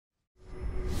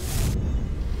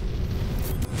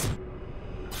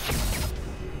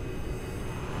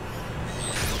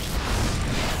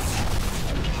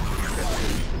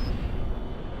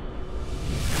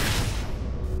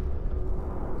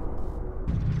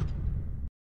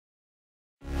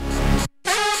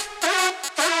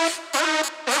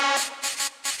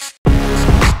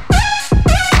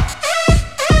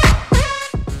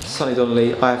Sunny's on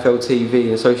Elite, IFL TV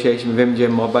in association with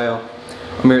MGM Marbella.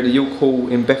 I'm here at the York Hall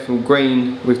in Bethnal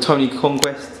Green with Tony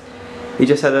Conquest. He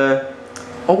just had a,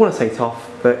 I want to say tough,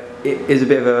 but it is a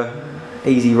bit of a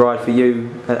easy ride for you,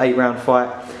 an 8-round fight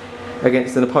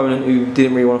against an opponent who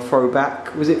didn't really want to throw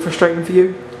back. Was it frustrating for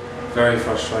you? Very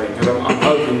frustrating, because I'm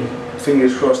hoping,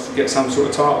 fingers crossed, to get some sort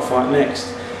of title fight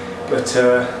next. But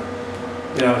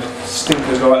you know,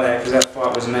 stinkers like that, because that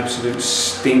fight was an absolute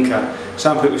stinker.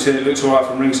 Some people said it looked alright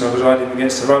from ringside because I had him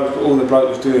against the ropes, but all the bloke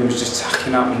was doing was just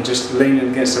tucking up and just leaning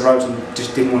against the ropes and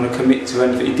just didn't want to commit to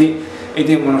anything. He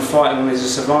didn't want to fight, he wanted to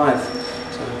survive.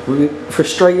 So. Was it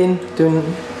frustrating doing?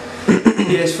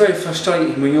 Yeah, it's very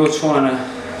frustrating when you're trying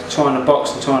to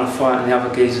box and trying to fight and the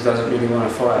other geezer doesn't really want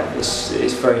to fight.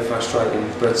 It's very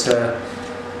frustrating, but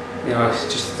you know,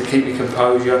 just to keep your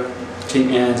composure, keep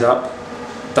your hands up,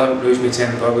 don't lose my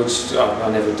temper, which I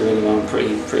never do anyway. I'm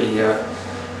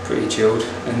pretty chilled,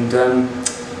 and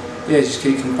yeah, just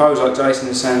keep composed. Like Jason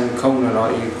is saying in the corner,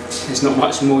 like there's not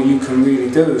much more you can really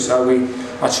do. So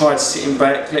I tried sitting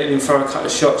back, letting him throw a couple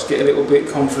of shots, get a little bit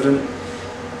confident,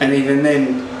 and even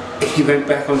then he went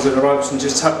back onto the ropes and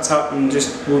just tucked up and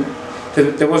just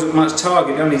there wasn't much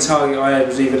target. The only target I had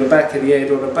was either the back of the head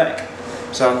or the back,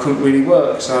 so I couldn't really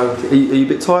work. So are you a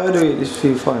bit tired or you just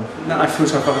feel fine? No, I feel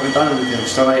like I haven't done anything.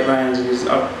 I've done 8 rounds.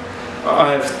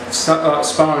 I have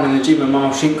sparring in the gym with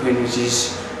Miles Shinkrin, which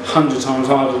is 100 times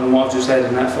harder than what I've just had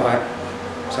in that fight.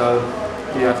 So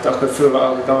yeah, I could feel like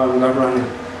I could go home and go running.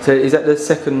 So is that the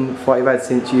second fight you've had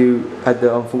since you had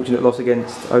the unfortunate loss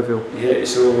against OVIL? Yeah,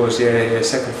 it all was, yeah,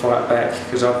 second fight back,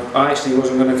 because I actually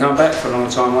wasn't going to come back for a long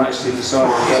time. I actually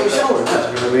decided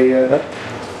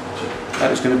that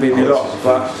was going to be my lot,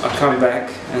 but I come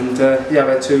back and yeah, I've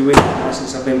had 2 wins now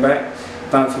since I've been back.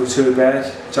 Don't feel too bad.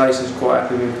 Jason's quite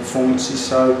happy with performances,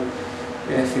 so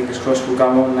yeah, fingers crossed we'll go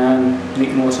on now and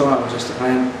nick more titles. That's the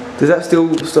plan. Does that still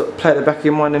play at the back of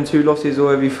your mind, them 2 losses,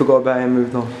 or have you forgot about it and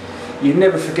moved on? You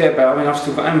never forget about. I mean, I've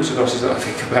still got amateur losses that I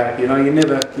think about. You know, you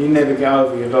never get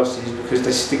over your losses because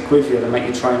they stick with you. They make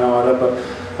you train harder. But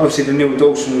obviously, the Neil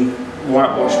Dawson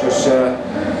whitewash was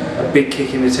a big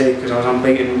kick in the teeth because I was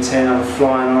unbeaten in 10. I was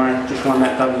flying high. Just won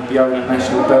that WBO, that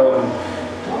national belt, and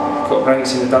got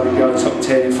ranks in the WBO top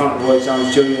 10 in front of Roy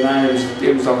Jones Jr. And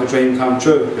it was like a dream come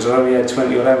true because I only had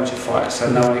 20 odd amateur fights, so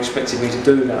no one expected me to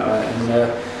do that. Right? And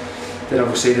then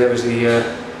obviously there was the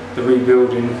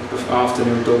rebuilding after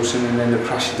Neil Dawson, and then the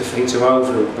crushing defeat to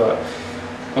OVIL. But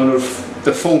on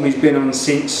the form he's been on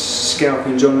since,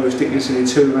 scalping John Lewis Dickinson in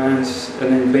 2 rounds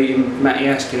and then beating Matty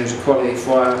Askin, who's a quality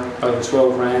fighter, over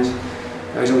 12 rounds.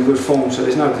 He's on good form, so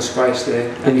there's no disgrace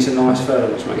there, and he's a nice fella,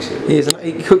 which makes it.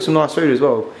 He cooks some nice food as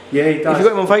well. Yeah, he does. If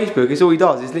you've got him on Facebook, it's all he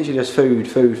does. It's literally just food.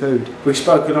 We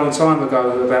spoke a long time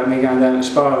ago about me going down to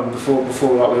sparring before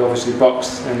like we obviously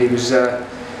boxed, and he was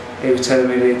telling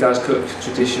me that he does cook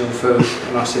traditional food,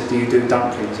 and I said, do you do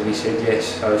dumplings? And he said yes,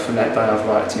 so from that day I've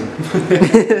liked him.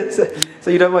 So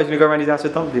you don't mind, you're going to go around his house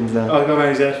with dumplings now? I'll go around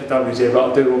his house with dumplings, yeah,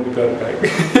 but I do want my belt back.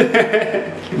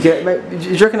 Yeah, mate, do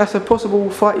you reckon that's a possible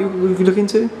fight you could look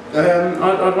into?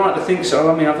 I'd like to think so.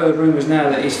 I mean, I've heard rumours now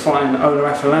that he's fighting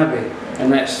Ola Afolabi,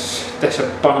 and that's a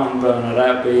barn burner.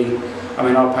 That'd be, I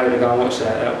mean, I'll pay to go and watch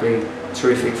that. That'd be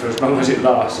terrific for as long as it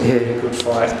lasts. It'd be a good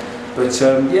fight. But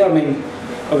yeah, I mean,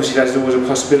 obviously that's always a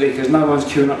possibility because no one's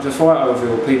queuing up to fight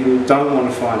OVIL. People don't want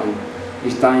to fight him.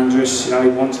 He's dangerous, you know, he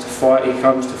wants to fight, he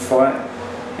comes to fight,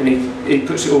 and he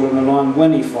puts it all on the line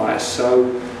when he fights,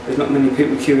 so there's not many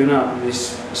people queuing up, and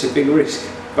it's a big risk.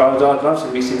 But I'd love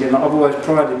to mix it in. Like, I've always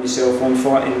prided myself on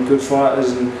fighting good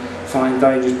fighters and fighting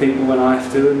dangerous people when I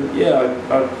have to, and yeah,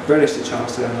 I'd relish the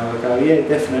chance to have another go, yeah,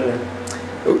 definitely.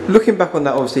 Looking back on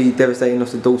that obviously devastating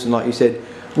loss to Dawson, like you said,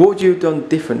 what would you have done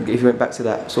different if you went back to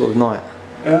that sort of night?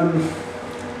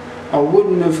 I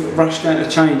wouldn't have rushed out to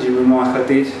changing room like I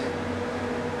did,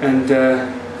 and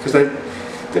because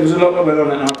there was a lot that went on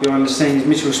that night behind the scenes.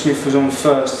 Mitchell Smith was on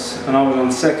first and I was on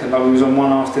second, like we was on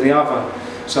one after the other,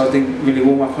 so I didn't really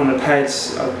warm up on the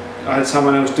pads. I had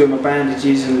someone else doing my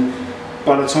bandages, and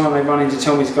by the time they run in to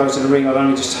tell me to go to the ring, I'd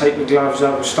only just take my gloves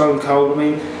up, stone cold. I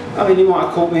mean, he might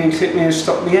have caught me and clipped me and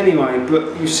stopped me anyway,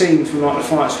 but you've seen from like the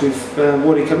fights with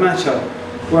Waddy Camacho,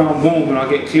 where I'm warm and I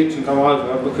get clipped and go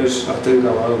over, because I do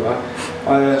go over,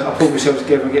 I pull myself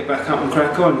together and get back up and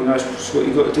crack on. You know, it's what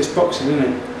you've got to do, boxing,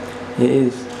 isn't it? It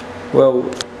is. Well,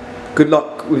 good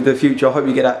luck with the future. I hope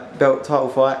you get that belt title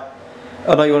fight.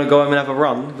 I know you want to go home and have a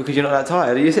run because you're not that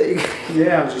tired, are you?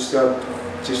 Yeah, I just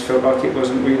felt like it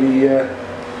wasn't really an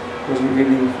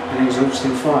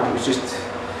exhausting fight. It was just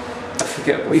a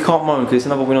forgettable. Well, you can't moan because it's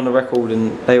another win on the record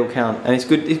and they all count. And it's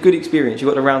good experience. You've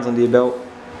got the rounds under your belt.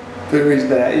 There is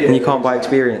that, yeah. And you can't buy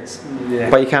experience. Yeah.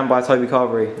 But you can buy Toby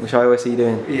Carvery, which I always see you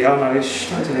doing. Yeah, I know,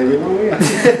 it's I don't know everyone,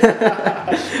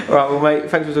 yeah. Alright, well mate,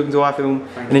 thanks for talking to iFilm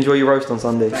and enjoy your roast on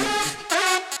Sunday.